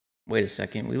Wait a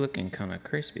second, we looking kind of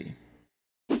crispy.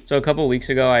 So a couple weeks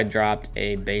ago, I dropped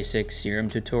a basic Serum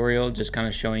tutorial, just kind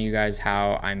of showing you guys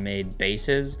how I made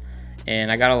bases. And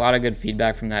I got a lot of good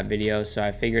feedback from that video, so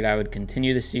I figured I would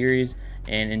continue the series.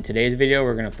 And in today's video,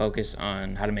 we're gonna focus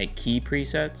on how to make key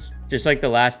presets. Just like the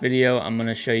last video, I'm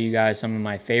gonna show you guys some of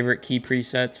my favorite key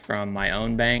presets from my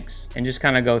own banks and just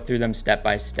kind of go through them step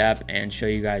by step and show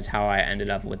you guys how I ended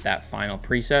up with that final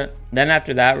preset. Then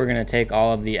after that, we're gonna take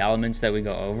all of the elements that we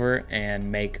go over and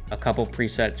make a couple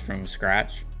presets from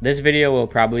scratch. This video will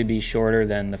probably be shorter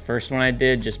than the first one I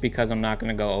did just because I'm not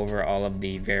going to go over all of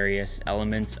the various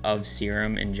elements of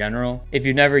Serum in general. If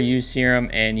you've never used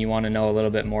Serum and you want to know a little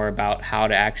bit more about how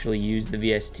to actually use the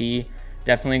VST,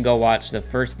 definitely go watch the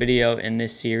first video in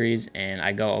this series, and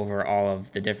I go over all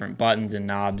of the different buttons and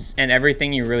knobs and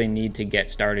everything you really need to get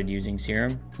started using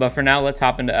Serum. But for now, let's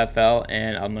hop into FL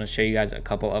and I'm going to show you guys a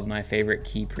couple of my favorite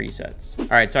key presets. All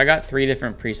right, so I got 3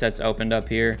 different presets opened up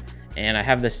here. And I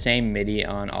have the same MIDI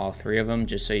on all 3 of them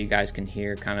just so you guys can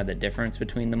hear kind of the difference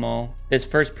between them all. This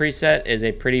first preset is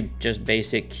a pretty just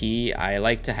basic key. I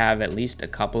like to have at least a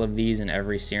couple of these in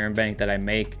every Serum bank that I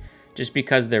make just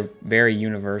because they're very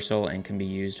universal and can be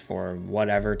used for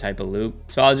whatever type of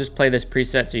loop. So I'll just play this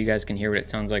preset so you guys can hear what it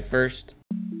sounds like first.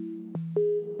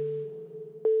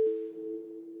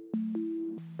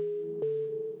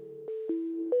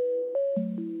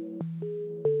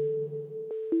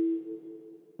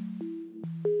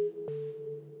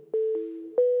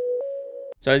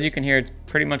 So as you can hear, it's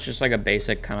pretty much just like a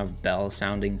basic kind of bell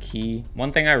sounding key.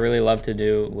 One thing I really love to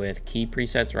do with key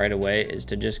presets right away is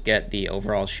to just get the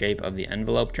overall shape of the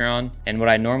envelope drawn. And what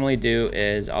I normally do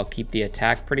is I'll keep the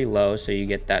attack pretty low so you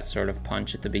get that sort of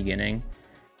punch at the beginning.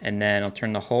 And then I'll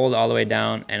turn the hold all the way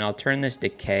down and I'll turn this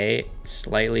decay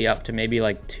slightly up to maybe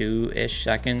like 2-ish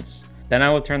seconds. Then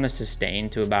I will turn the sustain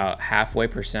to about halfway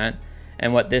 %.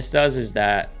 And what this does is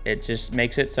that it just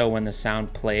makes it so when the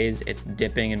sound plays, it's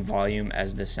dipping in volume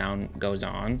as the sound goes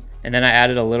on. And then I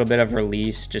added a little bit of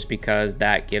release just because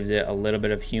that gives it a little bit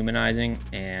of humanizing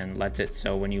and lets it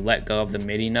so when you let go of the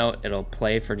MIDI note, it'll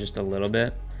play for just a little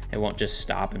bit. It won't just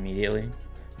stop immediately.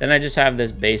 Then I just have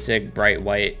this basic bright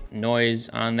white noise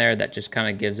on there that just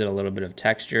kind of gives it a little bit of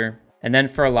texture. And then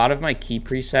for a lot of my key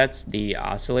presets, the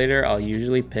oscillator, I'll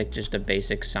usually pick just a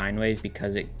basic sine wave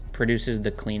because it produces the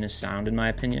cleanest sound in my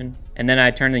opinion. And then I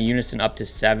turn the unison up to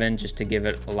 7 just to give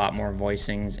it a lot more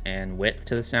voicings and width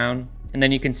to the sound. And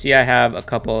then you can see I have a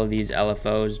couple of these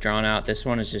LFOs drawn out. This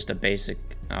one is just a basic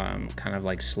kind of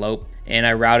like slope. And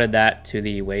I routed that to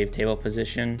the wavetable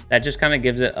position. That just kind of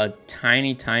gives it a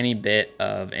tiny bit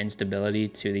of instability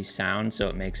to the sound, so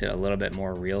it makes it a little bit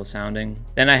more real sounding.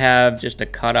 Then I have just a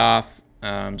cutoff,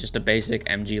 just a basic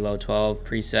MG Low 12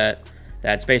 preset.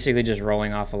 That's basically just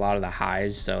rolling off a lot of the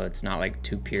highs, so it's not like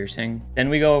too piercing. Then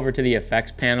we go over to the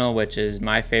effects panel, which is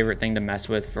my favorite thing to mess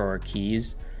with for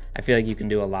keys. I feel like you can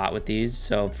do a lot with these.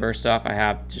 So first off, I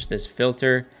have just this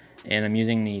filter, and I'm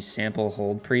using the sample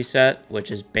hold preset,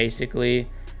 which is basically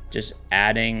just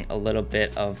adding a little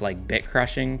bit of like bit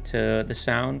crushing to the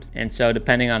sound. And so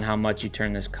depending on how much you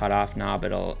turn this cutoff knob,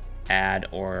 it'll add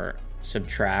or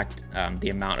subtract the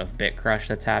amount of bit crush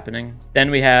that's happening. Then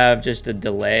we have just a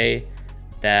delay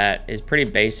that is pretty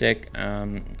basic.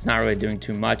 It's not really doing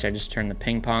too much. I just turn the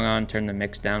ping pong on, turn the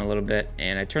mix down a little bit,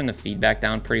 and I turn the feedback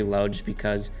down pretty low just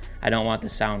because I don't want the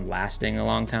sound lasting a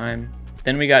long time.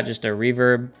 Then we got just a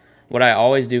reverb. What I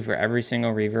always do for every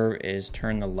single reverb is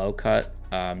turn the low cut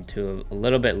to a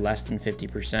little bit less than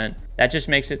 50%. That just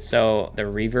makes it so the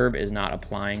reverb is not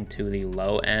applying to the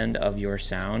low end of your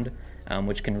sound,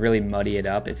 which can really muddy it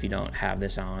up if you don't have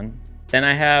this on. Then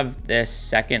I have this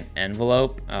second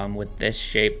envelope with this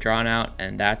shape drawn out,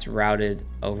 and that's routed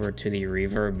over to the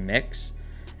reverb mix.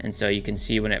 And so you can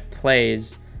see when it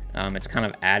plays, it's kind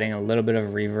of adding a little bit of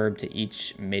reverb to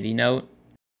each MIDI note.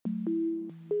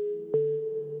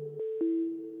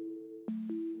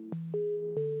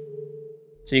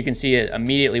 So you can see it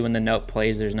immediately when the note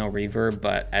plays, there's no reverb,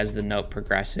 but as the note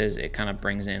progresses, it kind of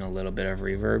brings in a little bit of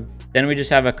reverb. Then we just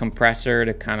have a compressor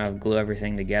to kind of glue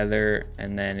everything together,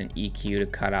 and then an EQ to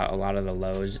cut out a lot of the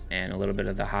lows and a little bit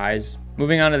of the highs.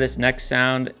 Moving on to this next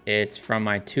sound, it's from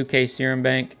my 2K Serum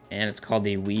bank, and it's called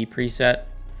the Wii preset.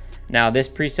 Now this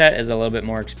preset is a little bit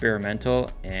more experimental,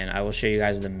 and I will show you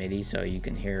guys the MIDI so you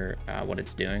can hear what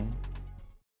it's doing.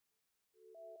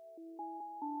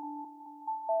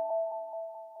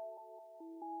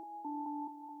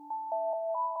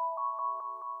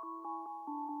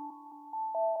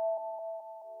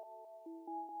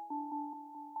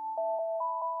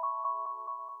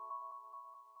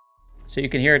 So you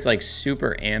can hear it's like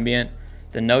super ambient.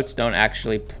 the notes don't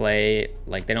actually play,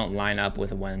 like they don't line up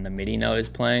with when the MIDI note is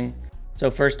playing. So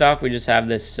first off, we just have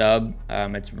this sub.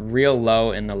 It's real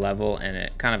low in the level and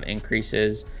it kind of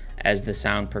increases as the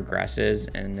sound progresses.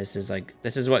 And this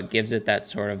is what gives it that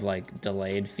sort of like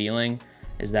delayed feeling,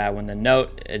 is that when the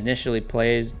note initially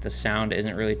plays, the sound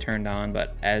isn't really turned on,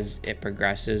 but as it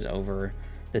progresses over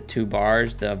the 2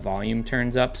 bars, the volume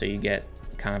turns up. So you get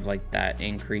kind of like that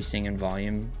increasing in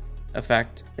volume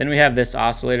effect. Then we have this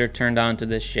oscillator turned on to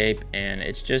this shape, and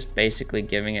it's just basically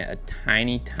giving it a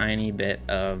tiny bit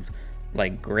of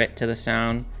like grit to the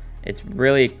sound. It's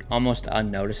really almost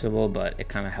unnoticeable, but it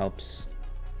kind of helps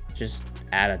just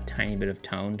add a tiny bit of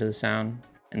tone to the sound.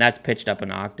 And that's pitched up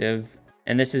an octave.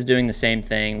 And this is doing the same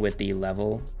thing with the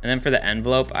level. And then for the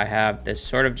envelope, I have this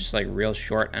sort of just like real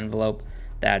short envelope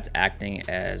that's acting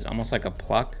as almost like a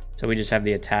pluck. So we just have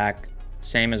the attack,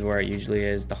 same as where it usually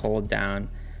is, the hold down.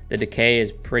 The decay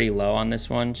is pretty low on this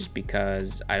one just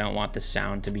because I don't want the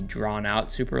sound to be drawn out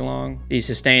super long. The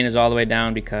sustain is all the way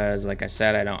down because, like I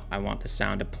said, I want the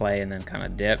sound to play and then kind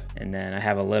of dip. And then I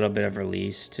have a little bit of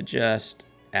release to just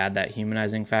add that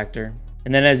humanizing factor.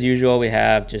 And then as usual, we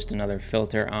have just another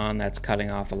filter on that's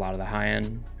cutting off a lot of the high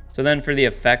end. So then for the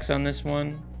effects on this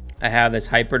one, I have this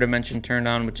hyper dimension turned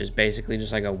on, which is basically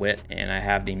just like a width, and I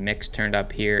have the mix turned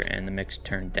up here and the mix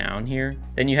turned down here.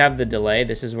 Then you have the delay.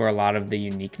 This is where a lot of the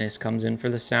uniqueness comes in for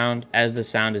the sound. As the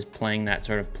sound is playing that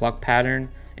sort of pluck pattern,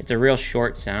 it's a real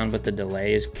short sound, but the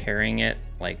delay is carrying it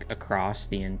like across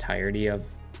the entirety of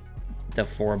the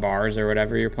 4 bars or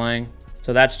whatever you're playing.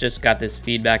 So that's just got this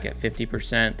feedback at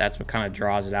 50%. That's what kind of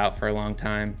draws it out for a long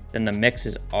time. Then the mix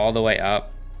is all the way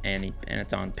up and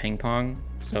it's on ping pong.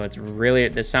 So it's really,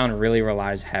 this sound really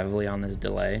relies heavily on this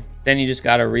delay. Then you just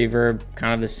got a reverb,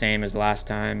 kind of the same as last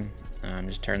time.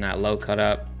 Just turn that low cut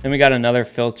up. Then we got another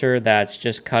filter that's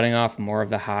just cutting off more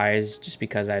of the highs just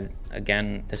because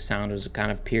again, the sound was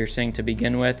kind of piercing to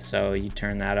begin with. So you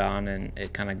turn that on and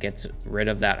it kind of gets rid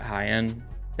of that high end.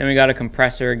 Then we got a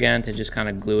compressor again to just kind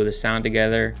of glue the sound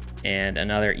together, and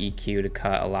another EQ to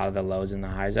cut a lot of the lows and the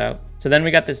highs out. So then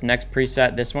we got this next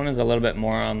preset. This one is a little bit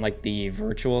more on like the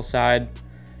virtual side.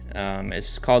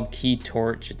 It's called Key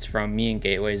Torch. It's from Me and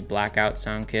Gateway's Blackout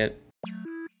sound kit.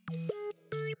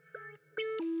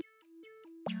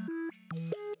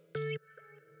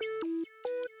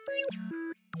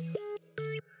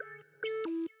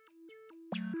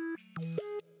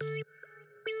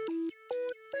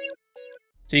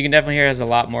 So you can definitely hear it has a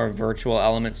lot more virtual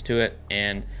elements to it,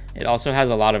 and it also has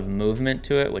a lot of movement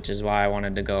to it, which is why I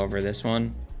wanted to go over this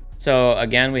one. So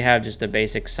again, we have just a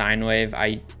basic sine wave.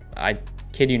 I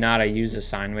kid you not, I use a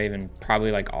sine wave in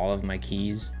probably like all of my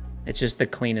keys. It's just the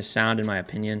cleanest sound in my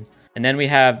opinion. And then we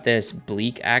have this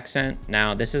bleak accent.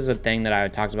 Now this is a thing that I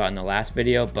talked about in the last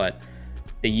video, but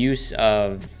the use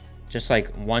of just like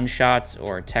one shots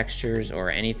or textures or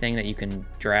anything that you can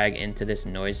drag into this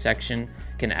noise section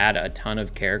can add a ton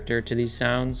of character to these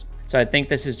sounds. So I think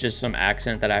this is just some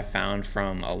accent that I found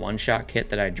from a one-shot kit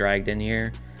that I dragged in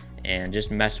here and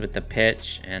just messed with the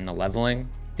pitch and the leveling.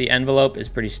 The envelope is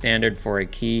pretty standard for a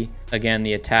key. Again,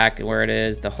 the attack where it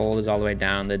is, the hold is all the way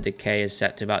down, the decay is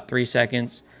set to about 3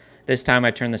 seconds. This time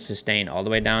I turned the sustain all the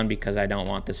way down because I don't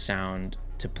want the sound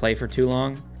to play for too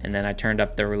long. And then I turned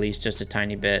up the release just a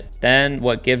tiny bit. Then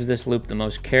what gives this loop the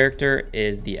most character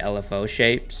is the LFO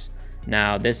shapes.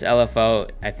 Now this LFO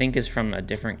I think is from a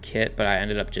different kit, but I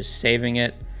ended up just saving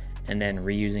it and then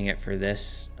reusing it for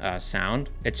this sound.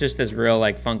 It's just this real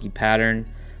like funky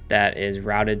pattern that is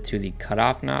routed to the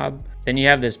cutoff knob. Then you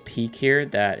have this peak here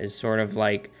that is sort of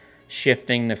like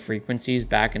shifting the frequencies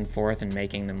back and forth and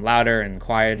making them louder and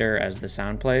quieter as the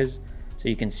sound plays. So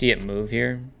you can see it move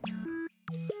here.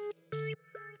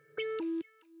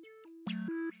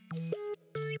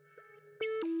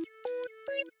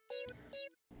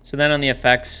 So then on the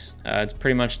effects, it's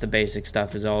pretty much the basic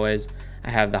stuff as always. I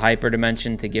have the hyper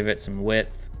dimension to give it some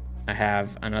width. I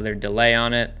have another delay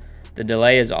on it. The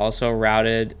delay is also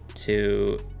routed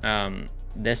to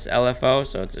this LFO,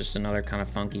 so it's just another kind of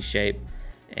funky shape.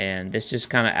 And this just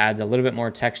kind of adds a little bit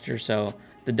more texture, so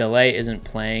the delay isn't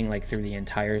playing like through the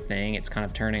entire thing. It's kind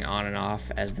of turning on and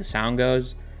off as the sound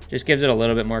goes. Just gives it a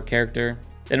little bit more character.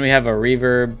 Then we have a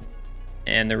reverb,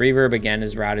 and the reverb again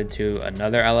is routed to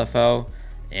another LFO.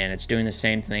 And it's doing the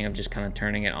same thing of just kind of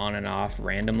turning it on and off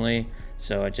randomly.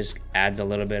 So it just adds a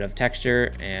little bit of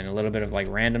texture and a little bit of like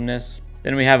randomness.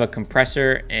 Then we have a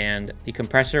compressor, and the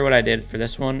compressor, what I did for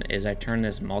this one is I turned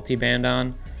this multi-band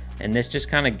on, and this just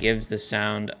kind of gives the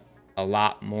sound a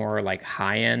lot more like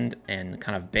high end and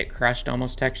kind of bit crushed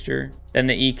almost texture. Then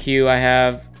the EQ I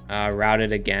have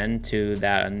routed again to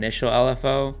that initial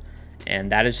LFO,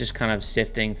 And that is just kind of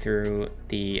sifting through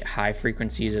the high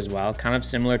frequencies as well, kind of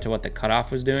similar to what the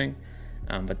cutoff was doing.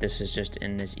 But this is just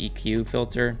in this EQ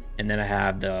filter, and then I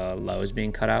have the lows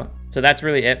being cut out. So that's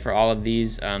really it for all of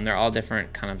these. They're all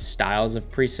different kind of styles of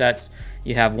presets.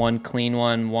 You have one clean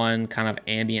one kind of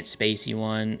ambient spacey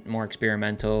one, more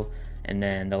experimental, and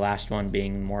then the last one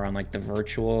being more on like the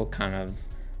virtual, kind of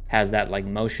has that like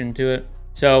motion to it.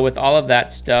 So with all of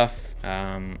that stuff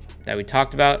that we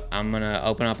talked about, I'm gonna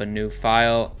open up a new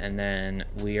file, and then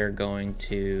we are going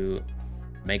to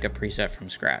make a preset from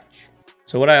scratch.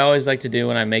 So what I always like to do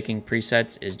when I'm making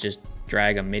presets is just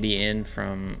drag a MIDI in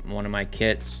from one of my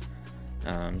kits.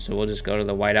 So we'll just go to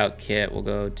the whiteout kit. We'll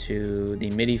go to the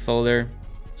MIDI folder.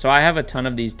 So I have a ton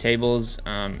of these tables.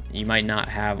 You might not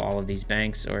have all of these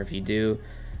banks, or if you do,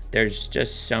 there's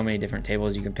just so many different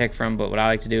tables you can pick from. But what I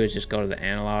like to do is just go to the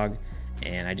analog,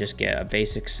 and I just get a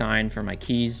basic sine for my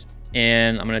keys.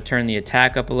 And I'm gonna turn the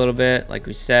attack up a little bit. Like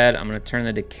we said, I'm gonna turn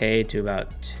the decay to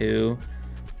about 2.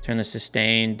 Turn the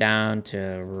sustain down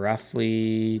to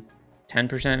roughly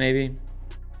 10% maybe.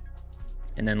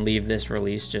 And then leave this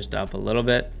release just up a little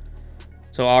bit.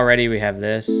 So already we have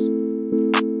this.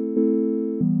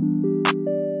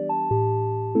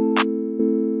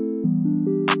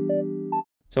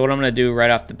 So what I'm gonna do right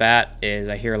off the bat is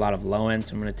I hear a lot of low end,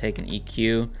 so I'm gonna take an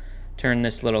EQ, turn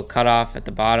this little cutoff at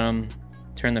the bottom,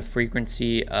 turn the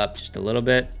frequency up just a little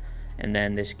bit, and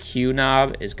then this Q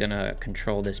knob is gonna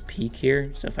control this peak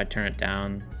here. So if I turn it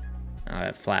down,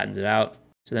 it flattens it out.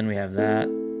 So then we have that.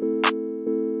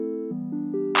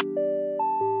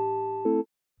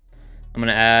 I'm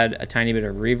gonna add a tiny bit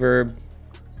of reverb,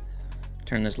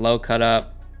 turn this low cut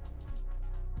up.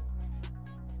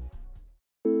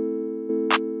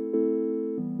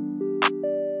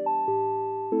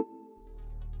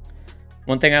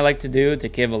 One thing I like to do to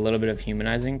give a little bit of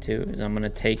humanizing too is I'm gonna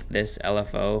take this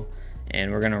LFO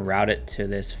and we're gonna route it to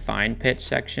this fine pitch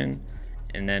section,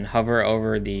 and then hover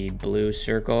over the blue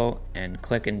circle and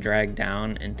click and drag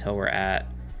down until we're at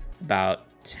about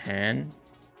 10.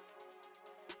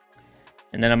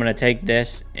 And then I'm gonna take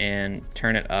this and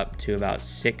turn it up to about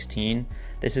 16.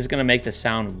 This is gonna make the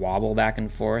sound wobble back and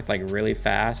forth like really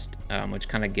fast, which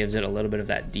kind of gives it a little bit of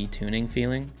that detuning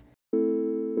feeling.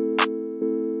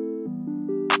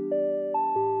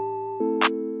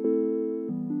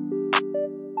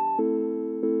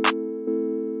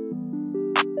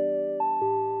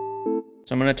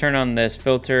 So I'm gonna turn on this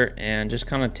filter and just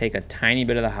kind of take a tiny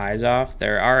bit of the highs off.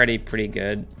 They're already pretty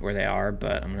good where they are,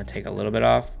 but I'm gonna take a little bit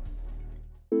off.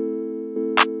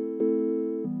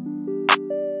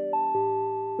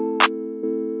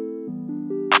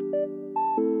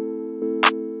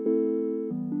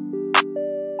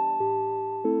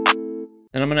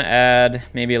 Then I'm gonna add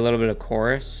maybe a little bit of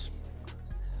chorus.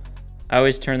 I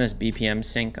always turn this BPM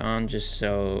sync on just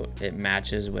so it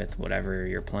matches with whatever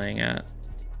you're playing at.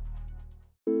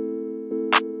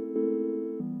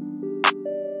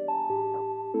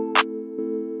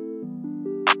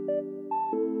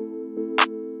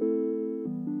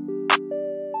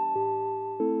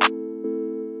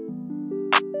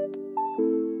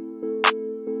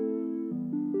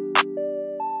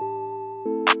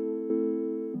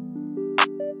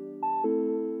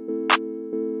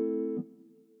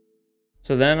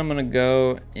 So then I'm gonna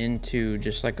go into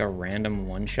just like a random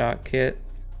one-shot kit.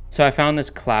 So I found this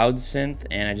cloud synth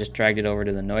and I just dragged it over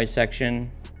to the noise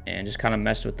section and just kind of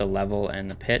messed with the level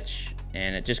and the pitch,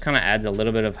 and it just kind of adds a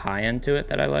little bit of high end to it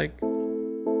that I like.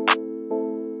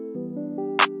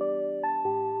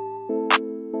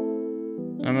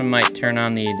 I might turn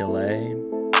on the delay.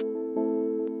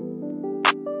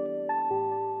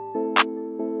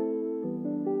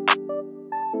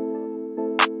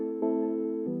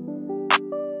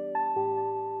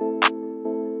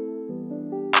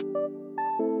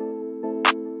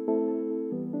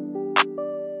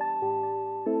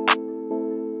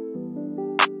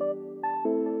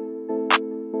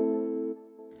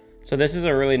 So this is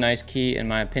a really nice key in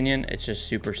my opinion. It's just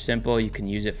super simple. You can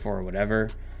use it for whatever.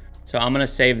 So I'm gonna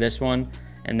save this one,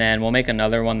 and then we'll make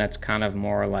another one that's kind of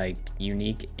more like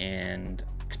unique and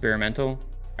experimental.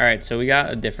 All right, so we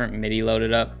got a different MIDI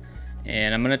loaded up,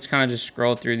 and I'm gonna kind of just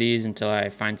scroll through these until I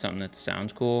find something that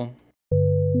sounds cool.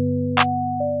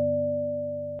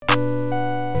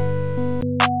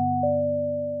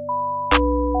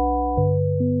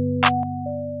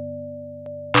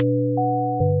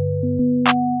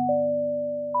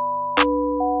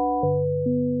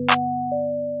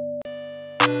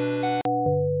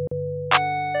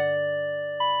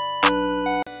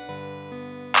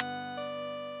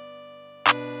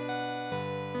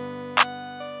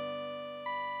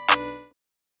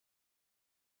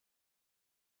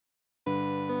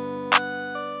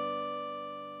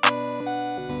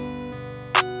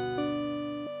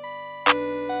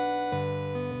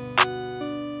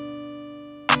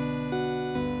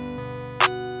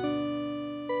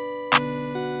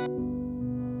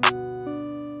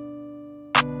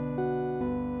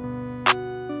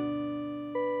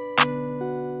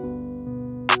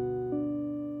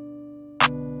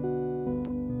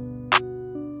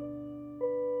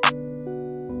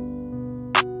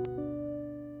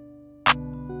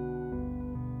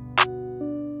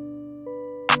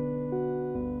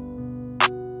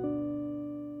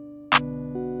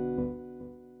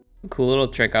 cool little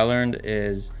trick I learned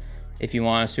is if you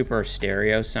want a super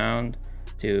stereo sound,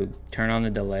 to turn on the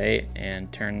delay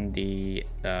and turn the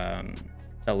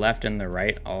left and the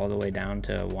right all the way down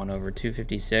to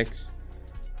 1/256,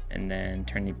 and then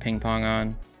turn the ping pong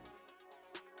on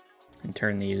and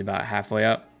turn these about halfway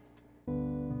up.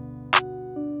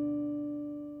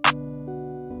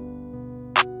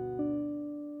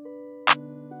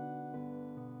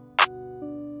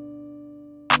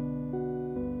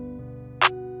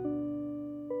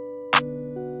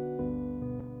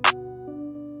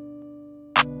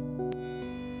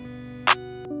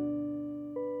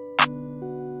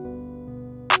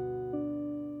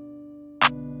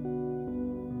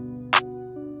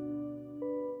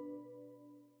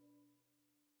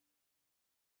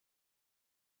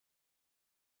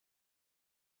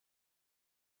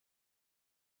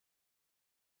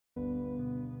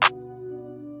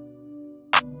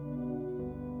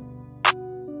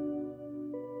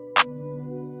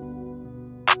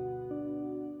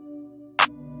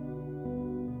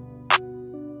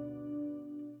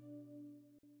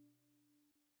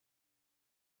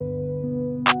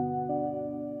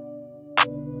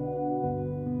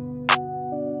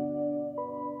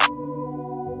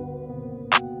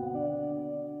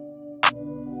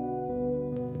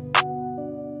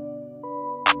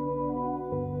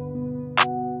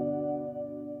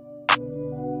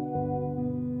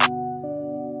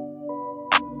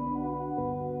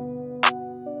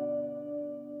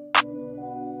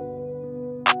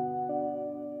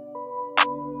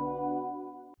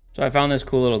 So I found this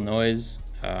cool little noise.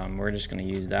 We're just gonna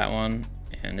use that one.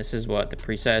 And this is what the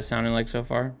preset is sounding like so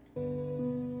far.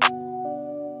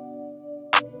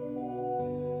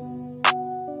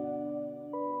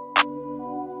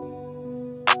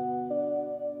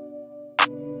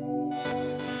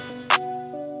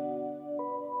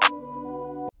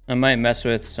 I might mess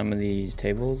with some of these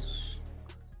tables.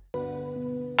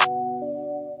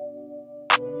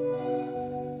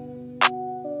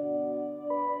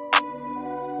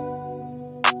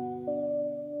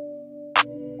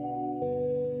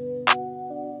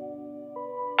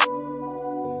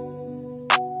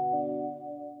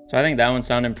 So I think that one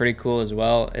sounded pretty cool as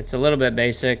well. It's a little bit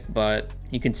basic, but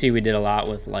you can see we did a lot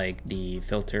with like the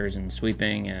filters and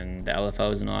sweeping and the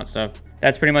LFOs and all that stuff.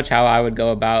 That's pretty much how I would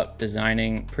go about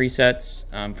designing presets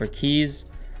for keys.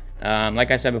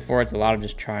 Like I said before, it's a lot of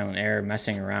just trial and error,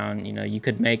 messing around. You know, you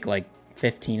could make like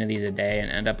 15 of these a day and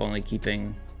end up only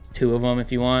keeping 2 of them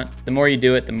if you want. The more you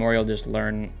do it, the more you'll just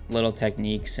learn little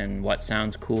techniques and what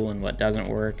sounds cool and what doesn't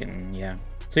work, and yeah.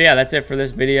 So yeah, that's it for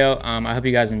this video. I hope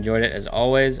you guys enjoyed it as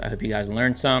always. I hope you guys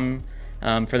learned something.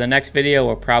 For the next video,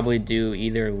 we'll probably do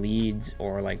either leads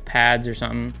or like pads or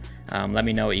something. Let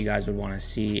me know what you guys would want to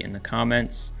see in the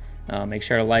comments. Make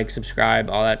sure to like, subscribe,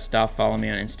 all that stuff. Follow me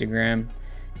on Instagram,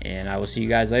 and I will see you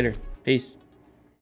guys later. Peace.